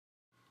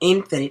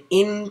Infinite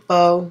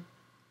Info,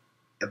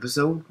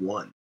 Episode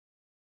 1.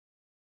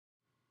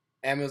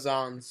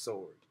 Amazon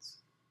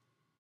swords.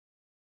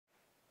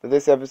 For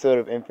this episode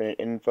of Infinite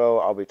Info,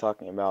 I'll be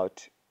talking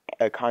about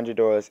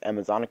Conjadorus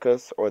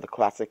Amazonicus, or the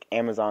classic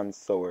Amazon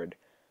sword.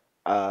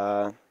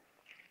 Some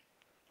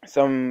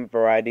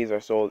varieties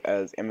are sold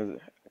as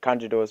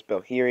Conjadorus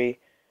belhiri.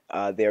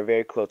 They are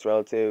very close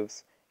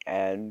relatives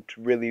and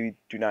really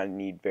do not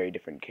need very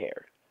different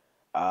care.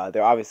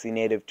 They're obviously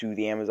native to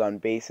the Amazon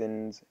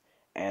basins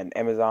and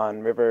Amazon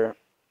River,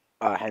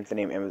 hence the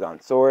name Amazon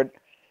sword,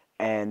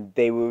 and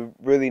they will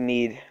really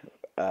need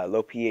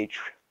low pH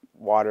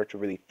water to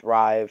really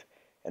thrive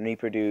and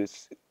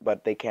reproduce,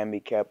 but they can be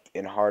kept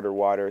in harder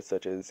water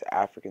such as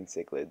African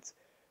cichlids.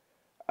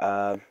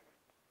 Uh,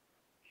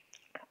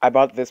 I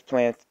bought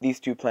these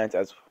two plants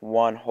as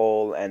one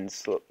whole, and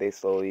they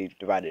slowly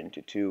divided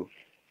into two,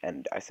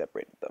 and I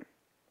separated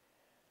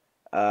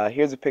them.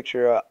 Here's a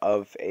picture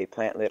of a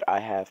plantlet I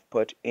have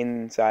put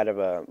inside of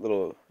a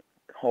little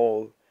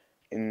hole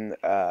in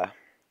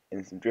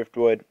some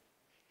driftwood.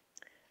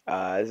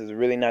 This is a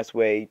really nice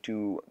way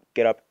to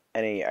get up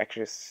any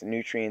excess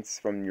nutrients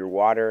from your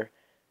water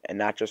and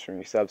not just from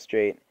your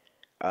substrate.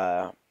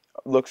 Uh,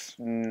 Looks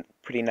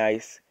pretty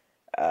nice.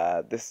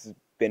 This has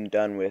been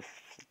done with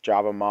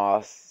Java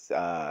moss,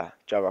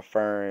 Java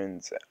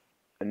ferns,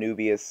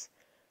 Anubias,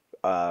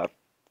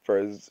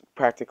 for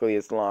practically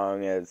as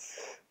long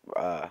as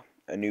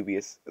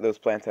Anubias. Those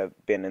plants have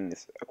been in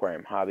this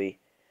aquarium hobby.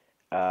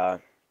 Uh,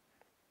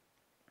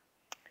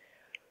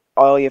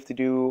 all you have to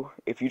do,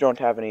 if you don't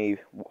have any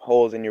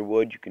holes in your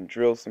wood, you can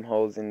drill some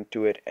holes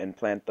into it and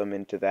plant them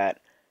into that.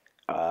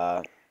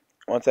 Uh,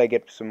 Once I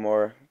get some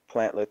more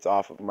plantlets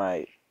off of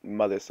my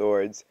mother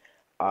swords,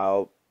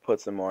 I'll put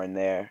some more in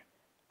there,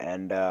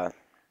 and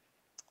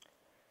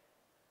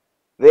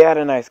they add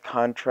a nice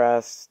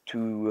contrast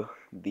to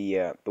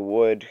the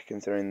wood,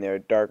 considering their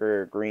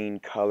darker green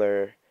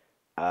color,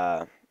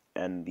 uh,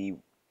 and the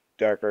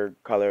darker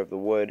color of the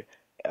wood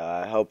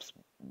helps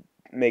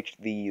make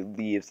the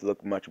leaves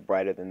look much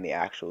brighter than they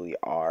actually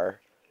are.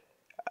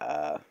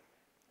 Uh,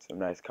 some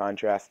nice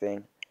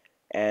contrasting,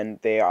 and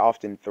they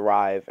often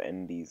thrive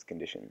in these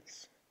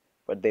conditions.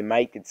 But they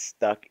might get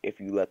stuck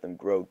if you let them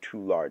grow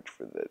too large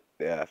for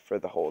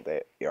the hole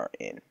they are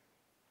in.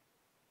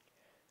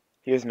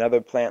 Here's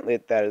another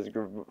plantlet that is,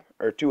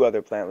 or two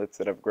other plantlets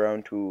that have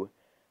grown to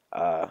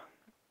uh,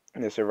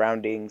 the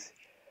surroundings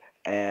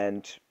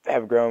and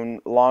have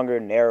grown longer,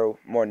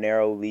 more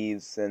narrow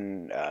leaves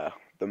than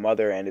the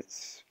mother and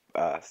its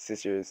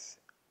sisters,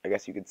 I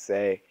guess you could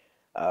say,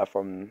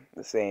 from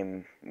the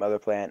same mother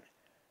plant.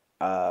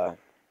 Uh,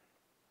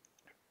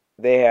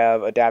 they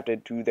have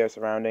adapted to their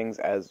surroundings,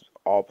 as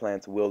all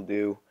plants will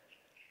do,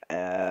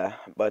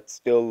 but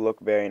still look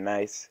very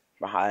nice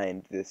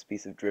behind this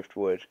piece of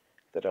driftwood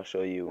that I'll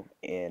show you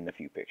in a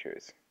few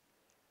pictures.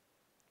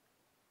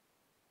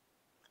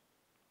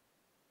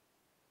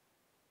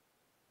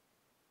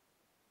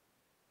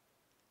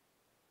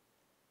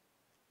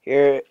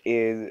 Here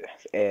is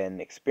an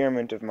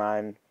experiment of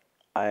mine.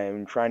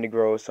 I'm trying to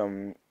grow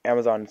some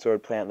Amazon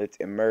sword plantlets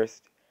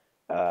immersed.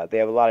 They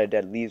have a lot of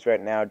dead leaves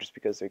right now just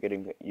because they're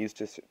getting used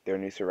to their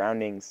new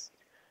surroundings.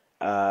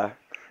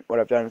 What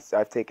I've done is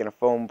I've taken a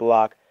foam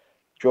block,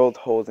 drilled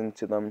holes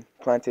into them,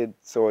 planted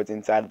swords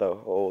inside the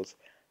holes,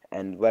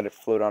 and let it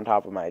float on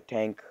top of my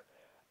tank.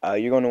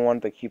 You're going to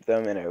want to keep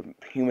them in a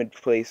humid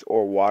place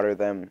or water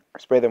them, or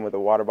spray them with a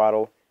water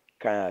bottle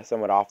kind of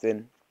somewhat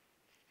often.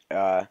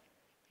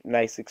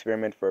 Nice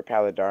experiment for a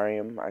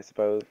paludarium, I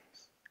suppose.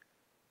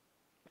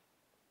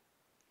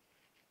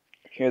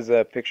 Here's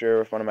a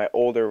picture of one of my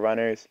older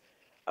runners.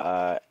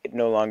 It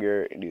no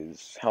longer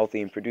is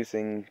healthy and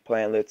producing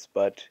plantlets,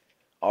 but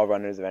all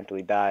runners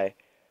eventually die.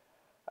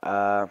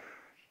 Uh,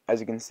 as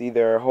you can see,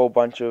 there are a whole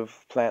bunch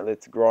of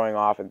plantlets growing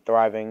off and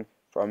thriving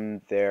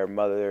from their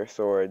mother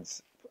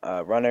sword's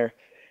runner.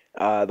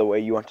 The way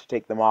you want to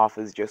take them off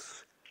is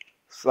just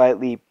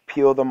slightly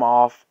peel them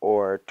off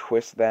or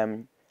twist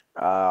them.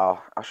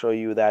 I'll show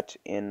you that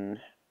in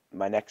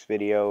my next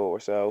video or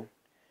so.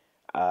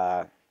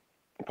 The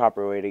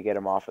proper way to get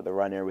them off of the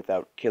runner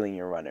without killing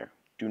your runner.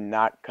 Do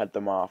not cut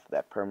them off.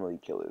 That permanently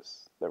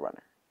kills the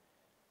runner.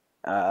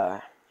 Uh,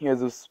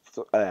 here's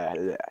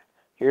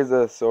here's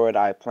a sword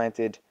I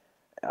planted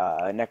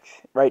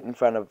right in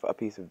front of a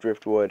piece of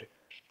driftwood.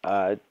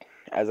 Uh,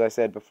 as I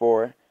said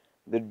before,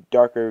 the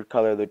darker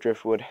color of the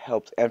driftwood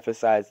helps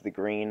emphasize the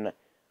green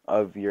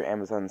of your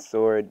Amazon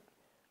sword,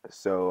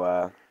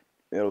 so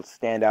it'll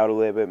stand out a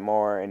little bit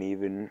more and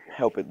even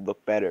help it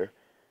look better.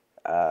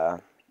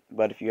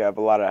 But if you have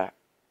a lot of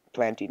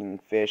plant-eating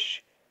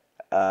fish,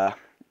 uh,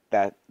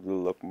 that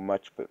will look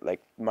much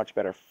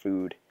better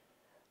food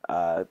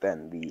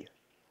than the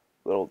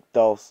little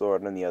dull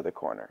sword in the other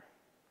corner.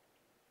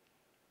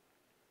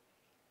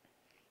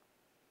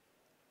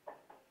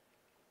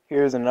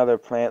 Here's another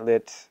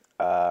plantlet.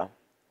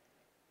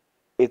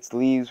 Its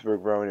leaves were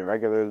grown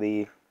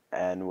irregularly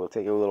and will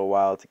take a little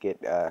while to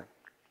get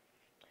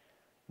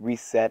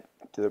reset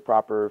to the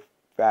proper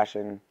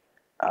fashion.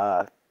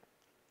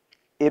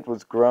 it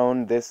was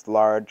grown this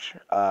large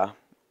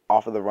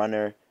off of the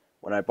runner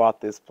when I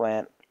bought this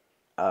plant.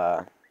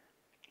 Uh,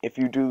 if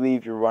you do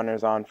leave your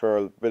runners on for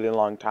a really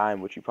long time,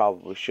 which you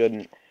probably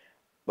shouldn't,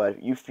 but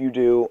if you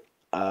do,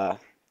 uh,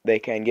 they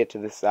can get to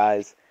this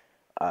size,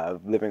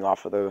 living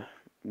off of the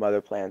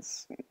mother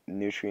plant's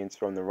nutrients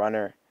from the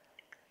runner.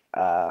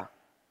 Uh,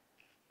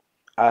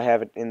 I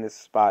have it in this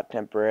spot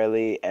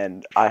temporarily,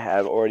 and I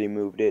have already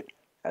moved it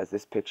as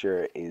this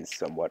picture is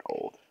somewhat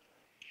old.